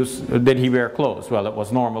 did he wear clothes? Well, it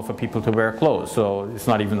was normal for people to wear clothes, so it's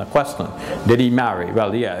not even a question. Did he marry?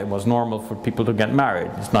 Well, yeah, it was normal for people to get married.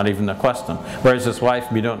 It's not even a question. Whereas his wife,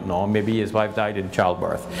 we don't know. Maybe his wife died in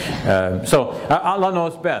childbirth. So Allah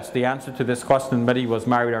knows best the answer to this question, whether he was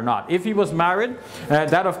married or not. If he was married,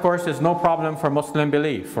 that of course is no problem for Muslim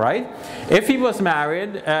belief, right? If he was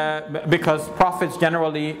married, because prophets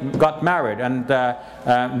generally got married, and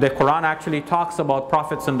the Quran actually talks about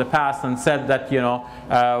prophets in the past and said that, you know,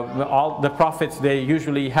 all the prophets, they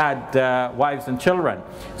usually had wives and children.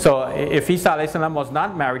 So if Isa alayhi salam was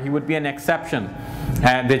not married, he would be an exception.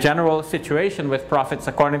 The general situation with prophets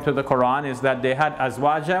according to the Quran is that they had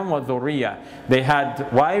azwajan wa dhurriya. They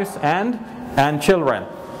had wives and children.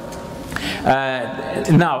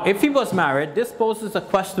 Now, if he was married, this poses a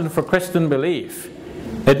question for Christian belief.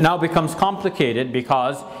 It now becomes complicated,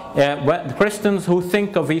 because when Christians who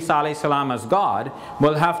think of Isa alayhi salam as God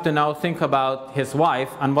will have to now think about his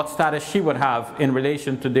wife and what status she would have in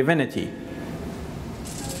relation to divinity.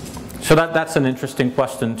 So that's an interesting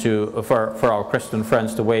question for our Christian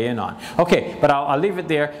friends to weigh in on. Okay, but I'll leave it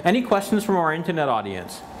there. Any questions from our internet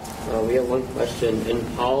audience? We have one question. In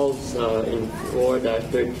Paul's, in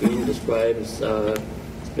 4-13 describes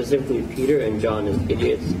specifically Peter and John as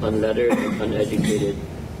idiots, unlettered, and uneducated.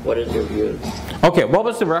 What is your view? Okay, what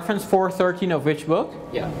was the reference? 4:13 of which book?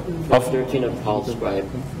 Yeah, 4:13 of Paul's scribe.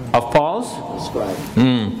 Of Paul's? Scribe.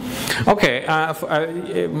 Okay,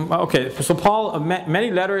 okay. So Paul, many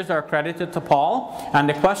letters are credited to Paul, and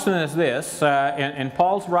the question is this: in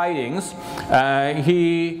Paul's writings,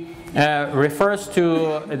 he refers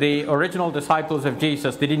to the original disciples of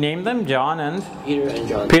Jesus. Did he name them? John and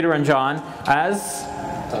Peter and John as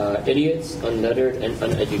idiots, unlettered, and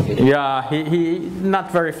uneducated. Yeah, he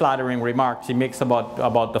not very flattering remarks he makes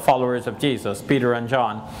about the followers of Jesus, Peter and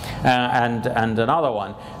John, and another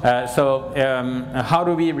one. So how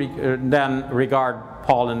do we then regard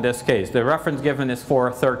Paul in this case? The reference given is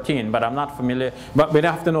 4:13, but I'm not familiar, but we'd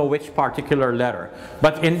have to know which particular letter.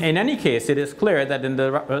 But in any case, it is clear that in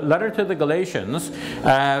the letter to the Galatians,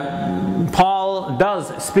 Paul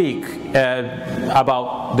does speak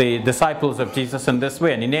about the disciples of Jesus in this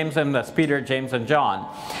way, and he names them as Peter, James, and John.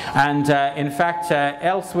 And in fact,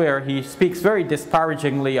 elsewhere he speaks very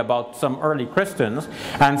disparagingly about some early Christians,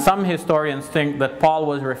 and some historians think that Paul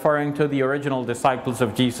was referring to the original disciples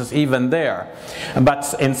of Jesus even there.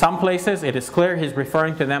 But in some places it is clear he's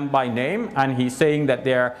referring to them by name, and he's saying that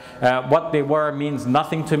they're, what they were means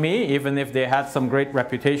nothing to me, even if they had some great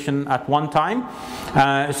reputation at one time.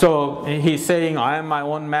 So he's saying, I am my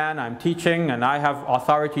own man, I'm teaching, and I have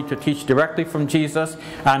authority to teach directly from Jesus,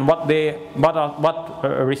 and what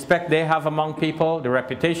respect they have among people, the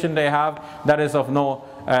reputation they have, that is of no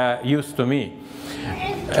use to me.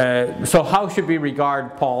 So how should we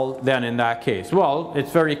regard Paul then in that case? Well,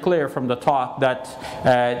 it's very clear from the talk that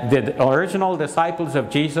the original disciples of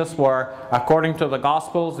Jesus were, according to the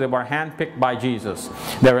Gospels, they were handpicked by Jesus.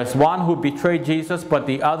 There is one who betrayed Jesus, but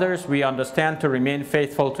the others we understand to remain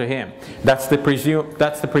faithful to him. That's the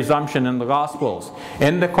presumption in the Gospels.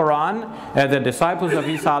 In the Quran, the disciples of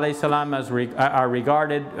Isa alayhi salam are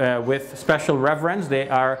regarded with special reverence. They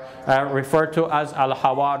are referred to as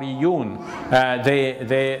al-Hawariyun.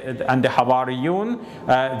 And the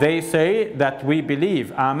Hawariyun, they say that we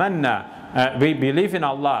believe, Amanna, we believe in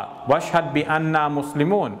Allah. Washhad bi anna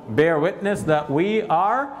Muslimun. Bear witness that we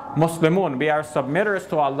are Muslimun. We are submitters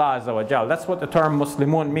to Allah Azza wa Jal. That's what the term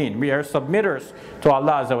Muslimun mean. We are submitters to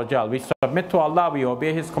Allah Azza wa Jal. We submit to Allah, we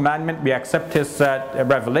obey His commandment, we accept His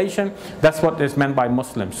revelation. That's what is meant by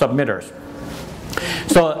Muslim, submitters.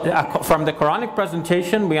 So from the Quranic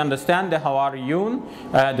presentation, we understand the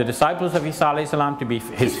Hawariyun, the disciples of Isa alayhi salam, to be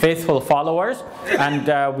his faithful followers,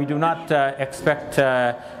 and we do not expect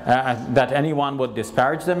that anyone would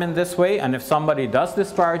disparage them in this way. And if somebody does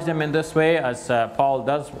disparage them in this way, as Paul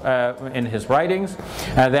does in his writings,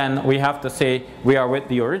 then we have to say we are with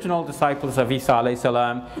the original disciples of Isa alayhi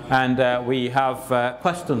salam, and we have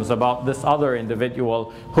questions about this other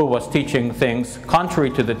individual who was teaching things contrary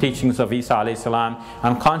to the teachings of Isa alayhi salam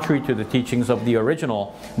and contrary to the teachings of the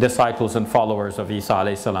original disciples and followers of Isa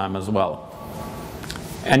alayhi salam as well.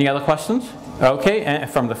 Any other questions? Okay,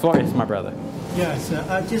 from the floor, yes, my brother. Yes,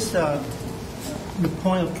 just the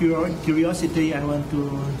point of curiosity, I want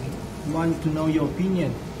to know your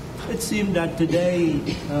opinion. It seems that today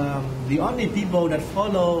the only people that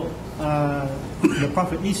follow the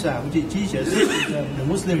Prophet Isa, which is Jesus, is the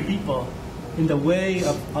Muslim people, in the way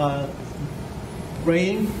of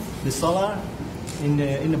praying the Salah. In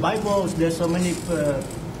the Bible, there's so many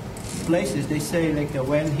places they say like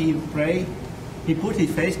when he prayed, he put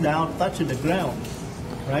his face down, touched the ground,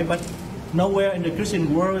 right? But nowhere in the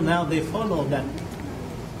Christian world now they follow that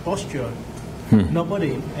posture.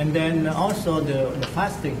 Nobody. And then also the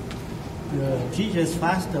fasting. Jesus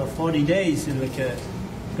fasted 40 days like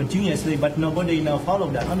continuously, but nobody now follow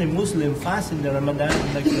that. Only Muslim fast in the Ramadan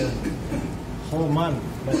like a whole month.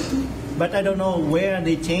 But I don't know where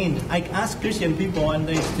they changed. I ask Christian people and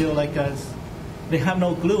they still like us. They have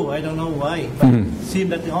no clue. I don't know why. But it seems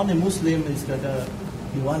that the only Muslim is that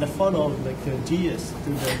you want to follow like Jesus to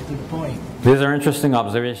the point. These are interesting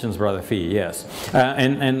observations, Brother Fee, yes.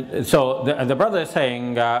 And so the brother is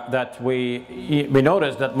saying that we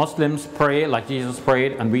notice that Muslims pray like Jesus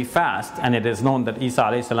prayed, and we fast, and it is known that Isa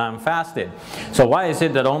alayhi salam fasted. So why is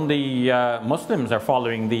it that only Muslims are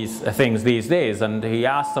following these things these days? And he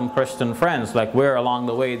asked some Christian friends, like, where along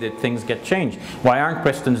the way did things get changed? Why aren't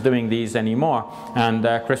Christians doing these anymore? And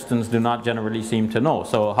Christians do not generally seem to know.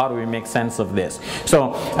 So how do we make sense of this?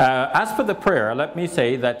 So as for the prayer, let me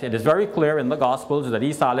say that it is very clear in the Gospels that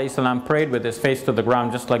Isa alayhi salam prayed with his face to the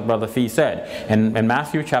ground, just like Brother Fee said. In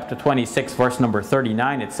Matthew chapter 26, verse number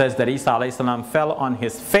 39, it says that Isa alayhi salam fell on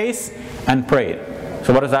his face and prayed.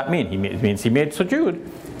 So what does that mean? It means he made sujood,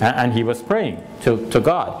 and he was praying to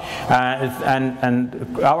God.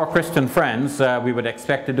 And our Christian friends, we would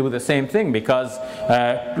expect to do the same thing, because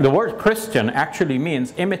the word Christian actually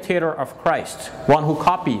means imitator of Christ, one who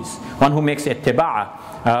copies, one who makes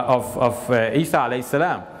ittiba' of Isa alayhi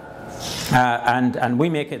salam. And we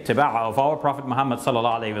make ittiba' of our Prophet Muhammad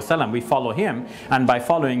sallallahu alaihi wasallam. We follow him, and by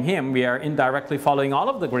following him we are indirectly following all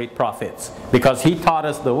of the great prophets, because he taught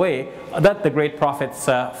us the way that the great prophets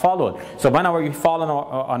followed. So whenever we fall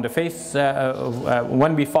on the face,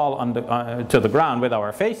 when we fall on to the ground with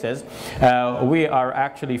our faces, we are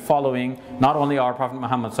actually following not only our Prophet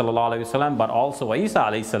Muhammad sallallahu alaihi wasallam, but also Isa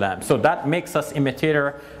alayhi salam. So that makes us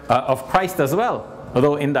imitator of Christ as well,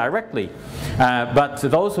 although indirectly. But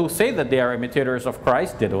those who say that they are imitators of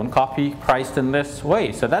Christ, they don't copy Christ in this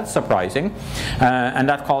way. So that's surprising, and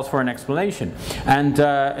that calls for an explanation. And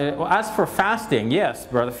as for fasting, yes,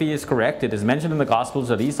 Brother Fee is correct. It is mentioned in the Gospels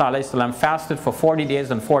that Isa alayhi salam fasted for 40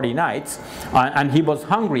 days and 40 nights, and he was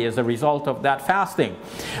hungry as a result of that fasting.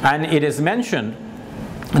 And it is mentioned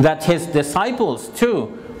that his disciples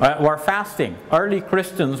too were fasting. Early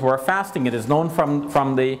Christians were fasting. It is known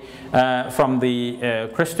from the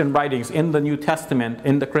Christian writings in the New Testament,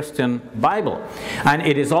 in the Christian Bible. And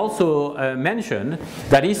it is also mentioned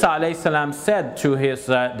that Isa alayhi salam said to his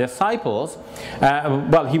disciples,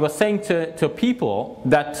 well, he was saying to people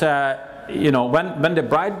that you know, when the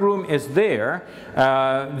bridegroom is there,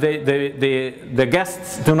 the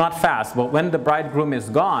guests do not fast, but when the bridegroom is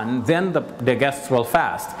gone, then the guests will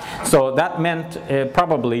fast. So that meant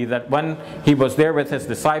probably that when he was there with his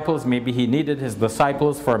disciples, maybe he needed his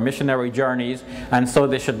disciples for missionary journeys, and so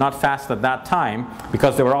they should not fast at that time,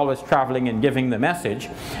 because they were always traveling and giving the message.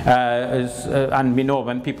 And we know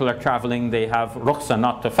when people are traveling, they have rukhsa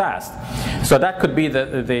not to fast. So that could be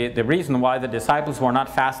the reason why the disciples were not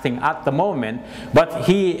fasting at the moment. But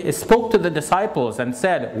he spoke to the disciples and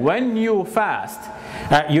said, when you fast,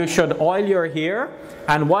 you should oil your hair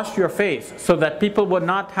and wash your face, so that people would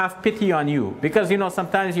not have pity on you. Because, you know,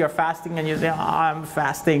 sometimes you're fasting and you say, oh, I'm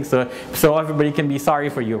fasting, so everybody can be sorry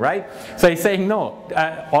for you, right? So he's saying, no,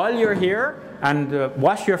 oil your hair and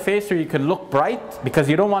wash your face so you can look bright, because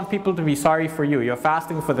you don't want people to be sorry for you. You're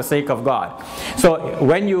fasting for the sake of God. So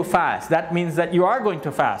when you fast, that means that you are going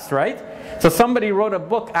to fast, right? So somebody wrote a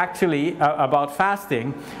book actually about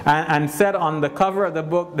fasting, and said on the cover of the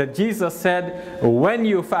book that Jesus said, when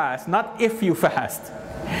you fast, not if you fast.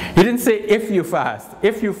 He didn't say if you fast.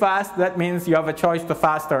 If you fast, that means you have a choice to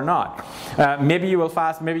fast or not. Maybe you will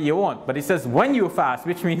fast, maybe you won't. But he says when you fast,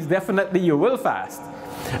 which means definitely you will fast.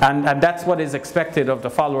 And that's what is expected of the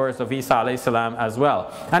followers of Isa alayhi salam as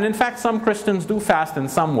well. And in fact, some Christians do fast in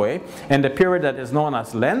some way in the period that is known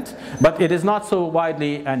as Lent, but it is not so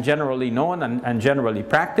widely and generally known and generally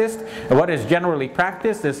practiced. What is generally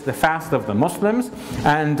practiced is the fast of the Muslims,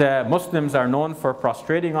 and Muslims are known for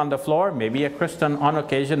prostrating on the floor. Maybe a Christian on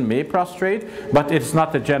occasion may prostrate, but it's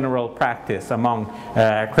not a general practice among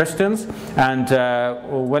Christians. And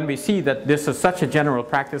when we see that this is such a general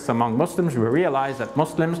practice among Muslims, we realize that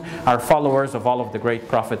Muslims are followers of all of the great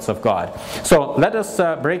prophets of God. So let us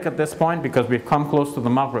break at this point because we've come close to the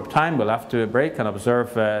Mughrib time. We'll have to break and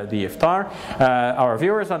observe the iftar. Our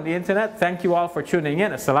viewers on the internet, thank you all for tuning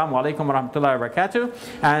in. Assalamu alaikum wa rahmatullahi wa barakatuh.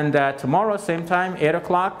 And tomorrow, same time, 8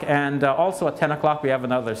 o'clock, and also at 10 o'clock we have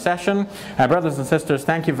another session. Brothers and sisters,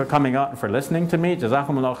 thank you for coming out and for listening to me.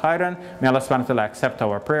 Jazakumullahu khairan. May Allah subhanahu wa ta'ala accept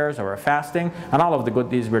our prayers, our fasting, and all of the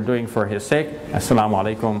good deeds we're doing for His sake. Assalamu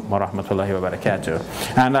alaikum wa rahmatullahi wa barakatuh.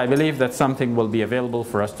 And I believe that something will be available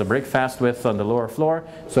for us to break fast with on the lower floor.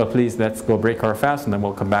 So please, let's go break our fast, and then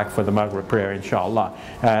we'll come back for the Maghrib prayer, inshallah.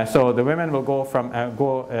 So the women will go from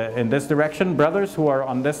in this direction. Brothers who are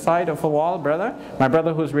on this side of the wall, my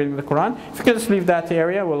brother who's reading the Quran, if you could just leave that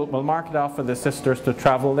area, we'll mark it off for the sisters to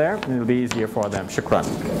travel there, and it'll be easier for them. Shukran.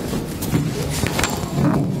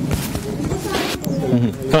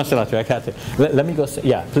 Let me go.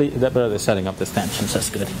 Yeah, please. That brother is setting up the stanchions. That's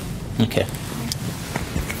good. Okay.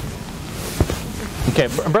 Okay,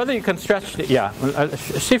 brother, you can stretch.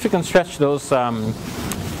 See if you can stretch those the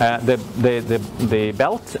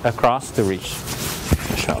belt across the reach.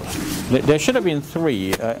 Inshallah. There should have been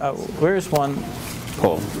 3. Where is one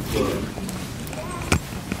pole?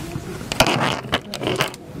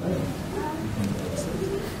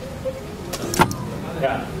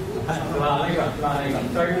 Yeah.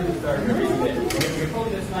 Sorry to start we hold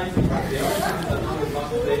this nice and properly.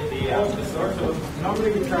 The source of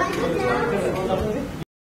normally we try to put it